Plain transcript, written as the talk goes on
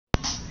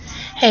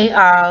Hey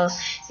all,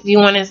 if you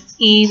want to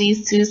see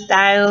these two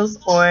styles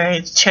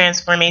or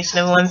transformation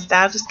of one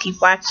style, just keep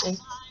watching.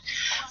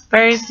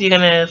 First, you're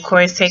going to, of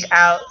course, take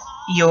out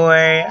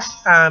your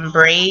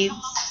braids,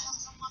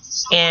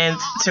 and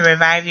to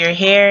revive your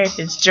hair, if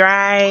it's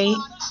dry,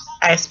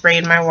 I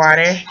sprayed my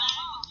water.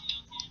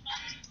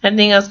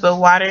 Nothing else but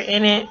water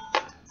in it.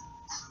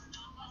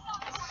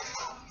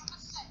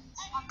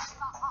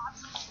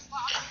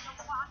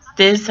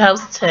 This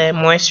helps to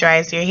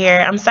moisturize your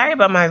hair. I'm sorry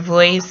about my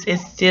voice.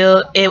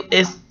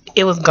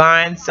 It was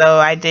gone, so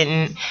I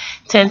didn't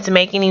tend to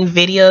make any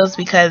videos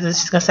because it's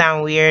just gonna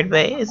sound weird,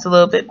 but it's a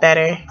little bit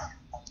better.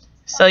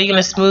 So you're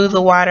gonna smooth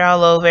the water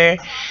all over,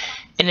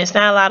 and it's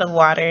not a lot of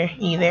water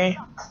either.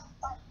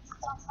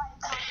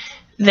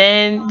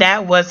 Then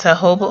that was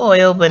jojoba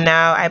oil, but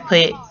now I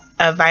put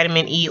a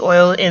vitamin E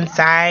oil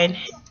inside.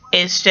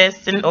 It's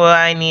just an oil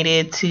I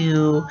needed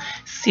to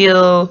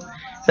seal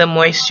the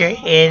moisture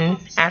in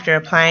after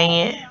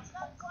applying it.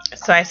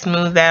 So I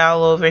smooth that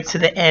all over to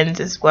the ends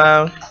as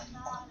well.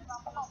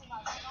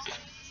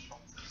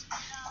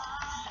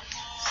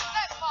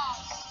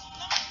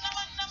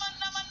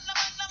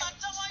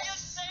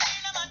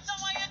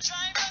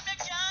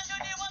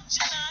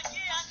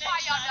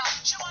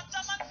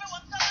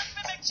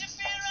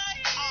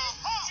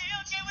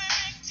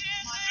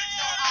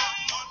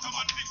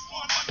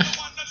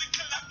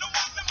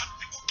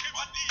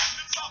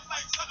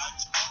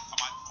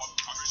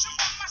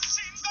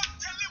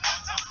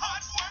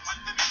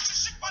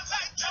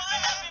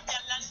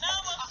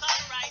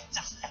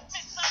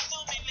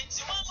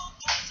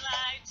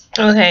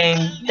 Okay,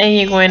 then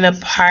you're going to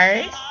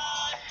part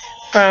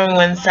from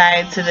one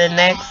side to the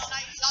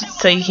next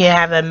so you can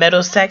have a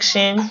middle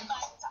section.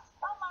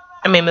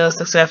 Middle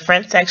section, a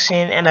front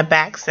section, and a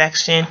back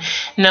section.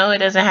 No, it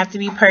doesn't have to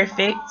be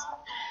perfect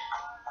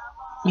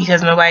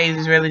because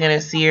nobody's really going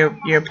to see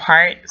your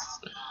parts.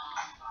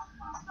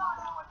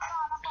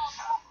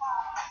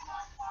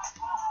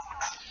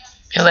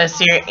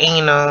 Unless you're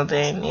anal,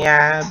 then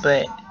yeah,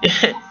 but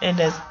it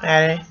doesn't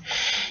matter.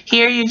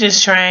 Here you're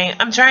just trying,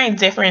 I'm trying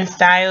different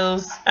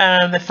styles.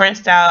 The front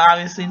style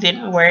obviously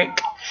didn't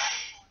work,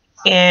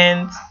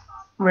 and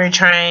I'm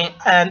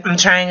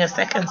trying a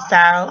second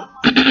style.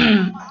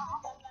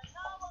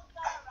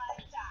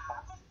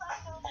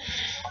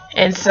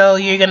 And so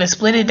you're going to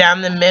split it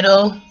down the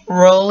middle,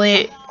 roll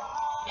it,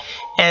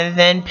 and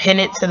then pin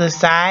it to the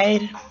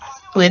side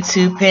with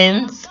 2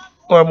 pins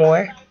or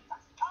more.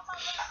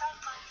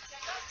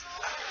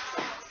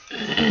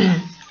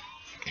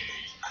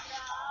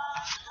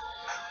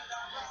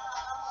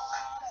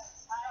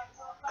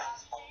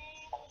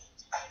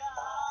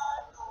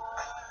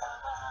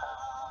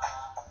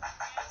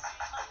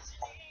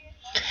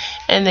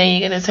 And then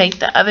you're going to take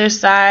the other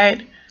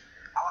side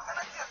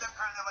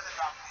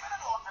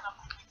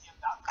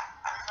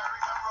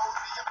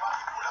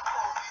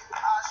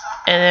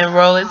and then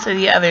roll it to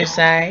the other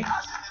side.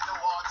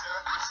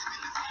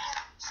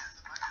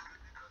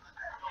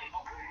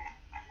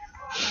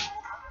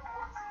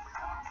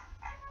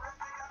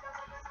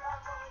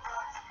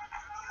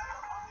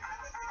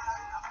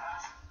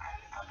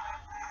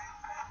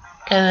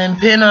 And then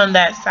pin on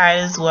that side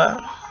as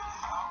well.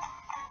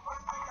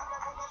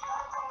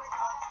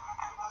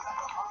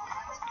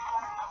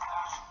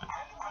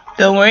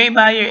 Don't worry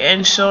about your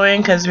ends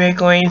showing because we're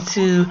going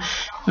to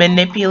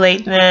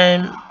manipulate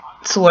them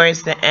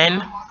towards the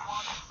end.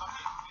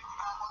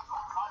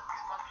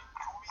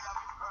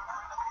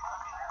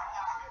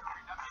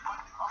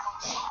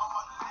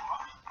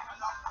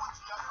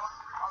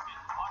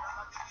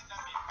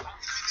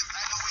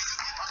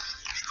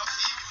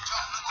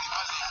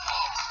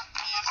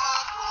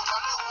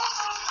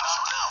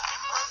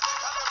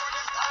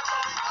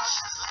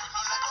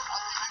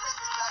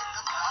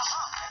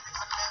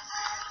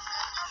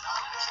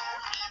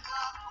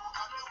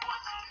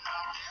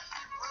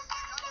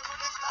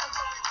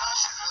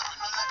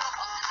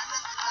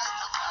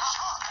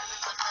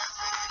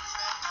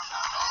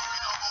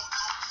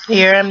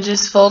 Here I'm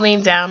just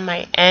folding down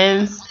my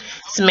ends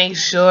to make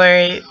sure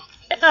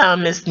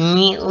it's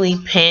neatly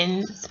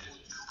pinned.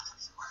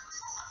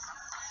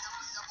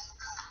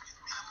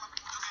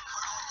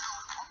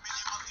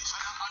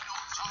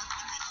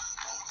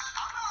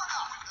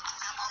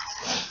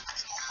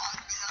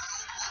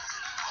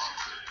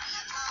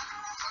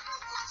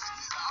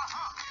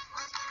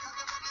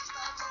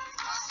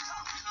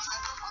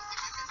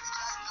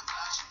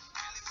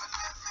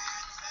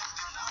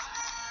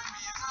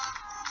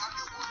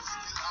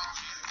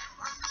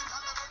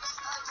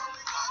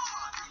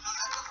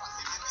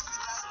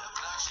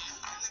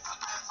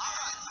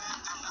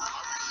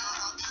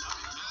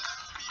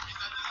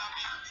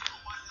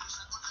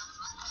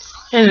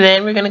 And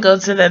then we're going to go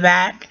to the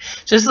back.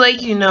 Just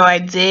like you know, I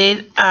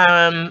did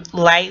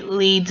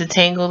lightly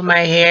detangle my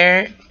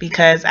hair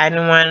because I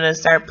didn't want to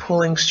start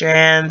pulling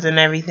strands and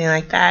everything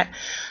like that.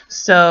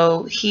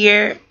 So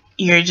here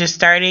you're just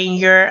starting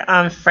your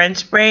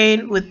French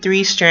braid with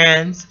 3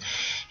 strands.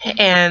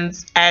 And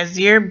as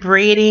you're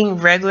braiding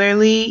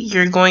regularly,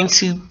 you're going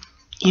to,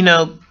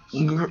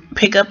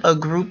 pick up a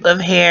group of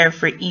hair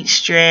for each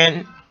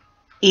strand,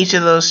 each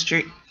of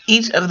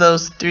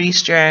those 3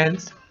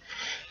 strands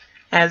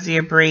as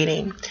you're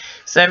braiding.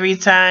 So every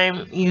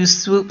time you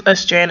swoop a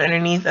strand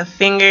underneath a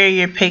finger,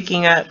 you're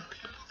picking up,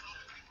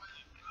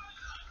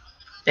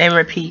 and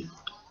repeat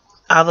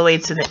all the way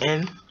to the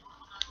end.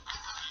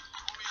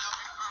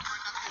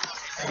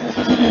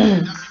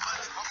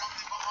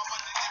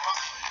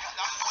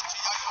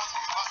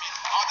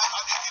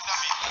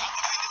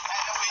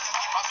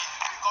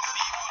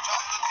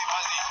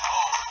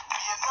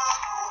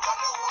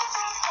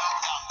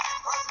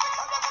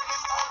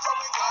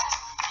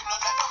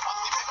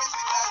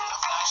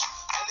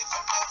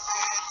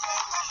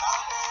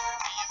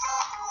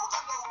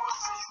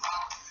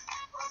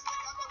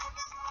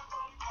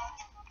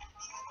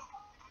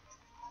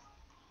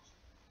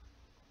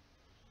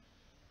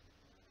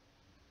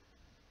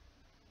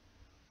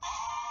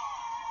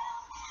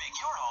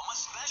 Your home a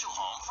special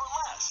home for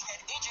less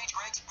at H.H.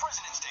 Gregg's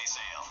President's Day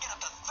sale. Get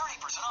up to 30%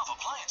 off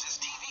appliances,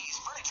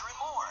 TVs, furniture, and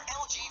more.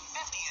 LG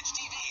 50-inch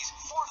TVs,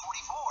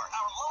 $444,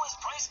 our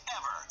lowest price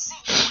ever. See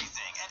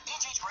everything at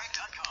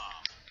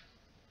hhgregg.com.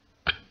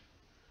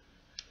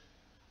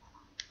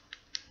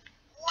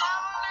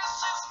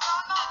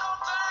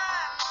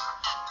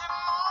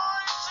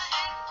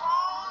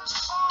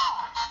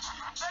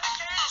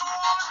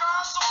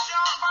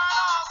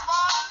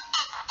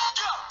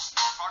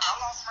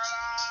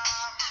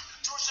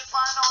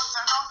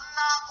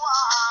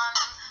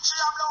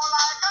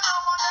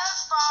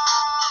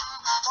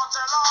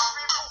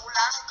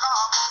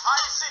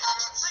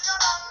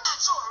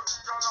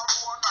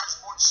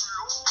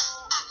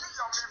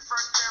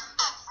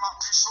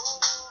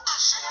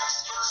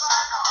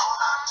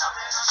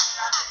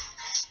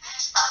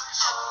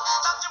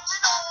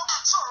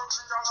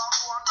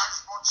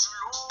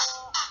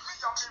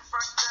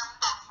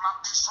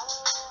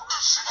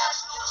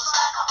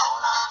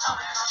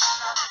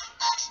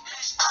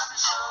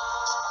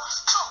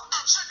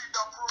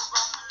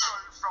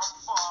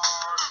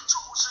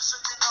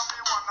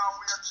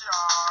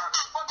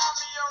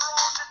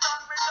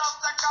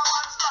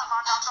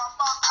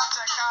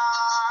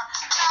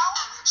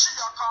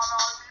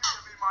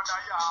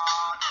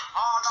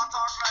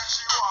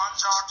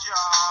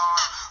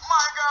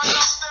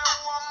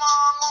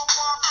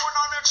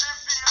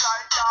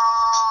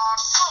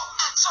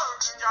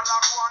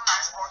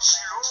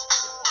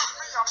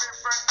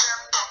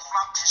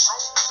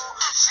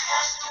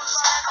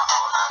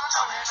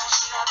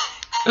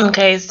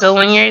 Okay, so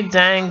when you're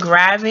done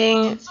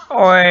grabbing,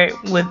 or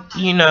with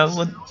you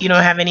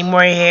don't have any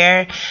more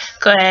hair,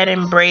 go ahead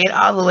and braid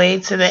all the way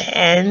to the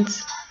end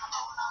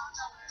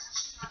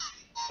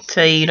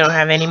till you don't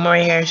have any more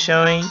hair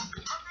showing.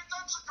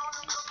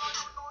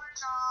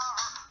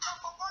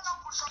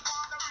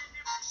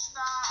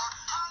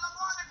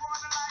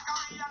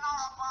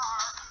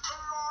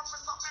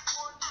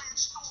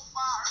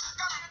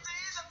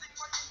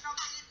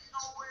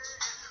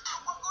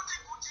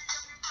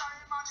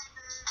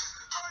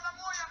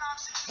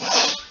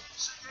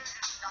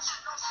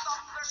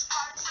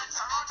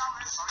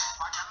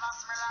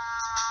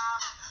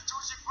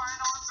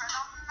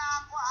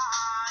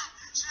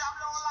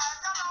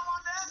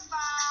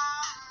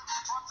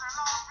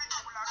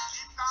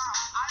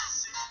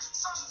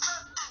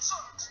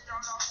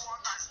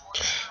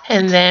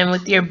 And then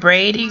with your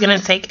braid, you're going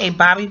to take a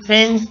bobby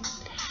pin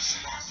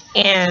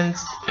and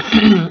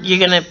you're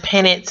going to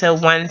pin it to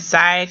one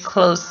side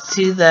close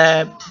to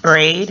the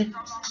braid.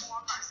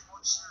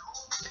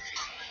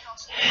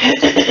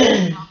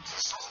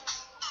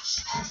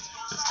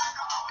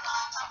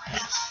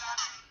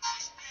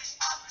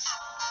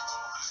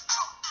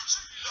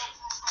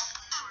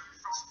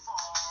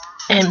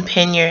 And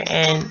pin your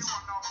end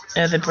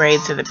of the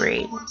braid to the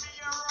braid.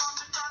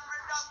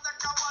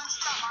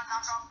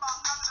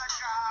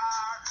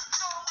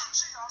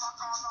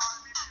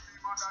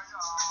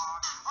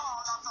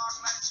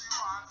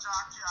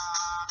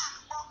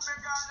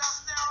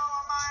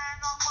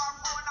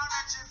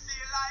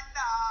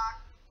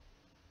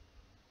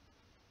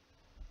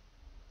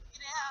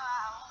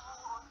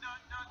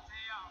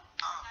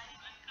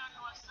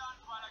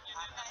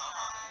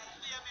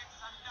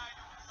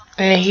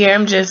 And here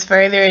I'm just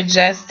further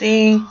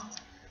adjusting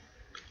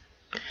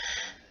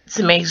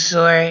to make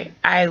sure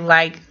I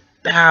like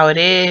how it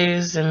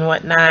is and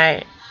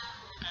whatnot,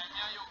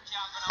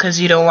 because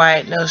you don't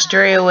want no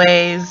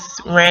strayaways,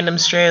 random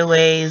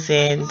strayaways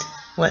and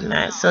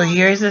whatnot. So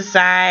here's the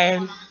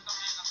side.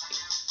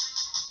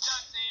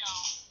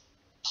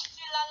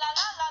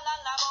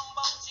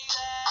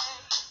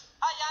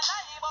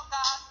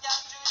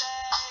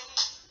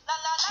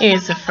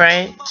 Here's the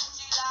front.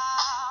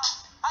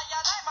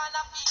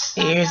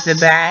 Here's the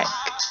back.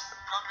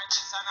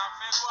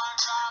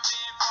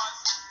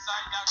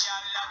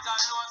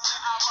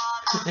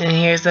 And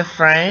here's the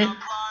front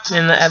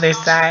and the other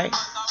side.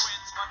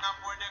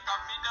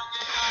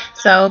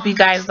 So I hope you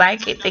guys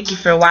like it. Thank you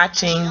for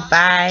watching.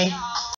 Bye.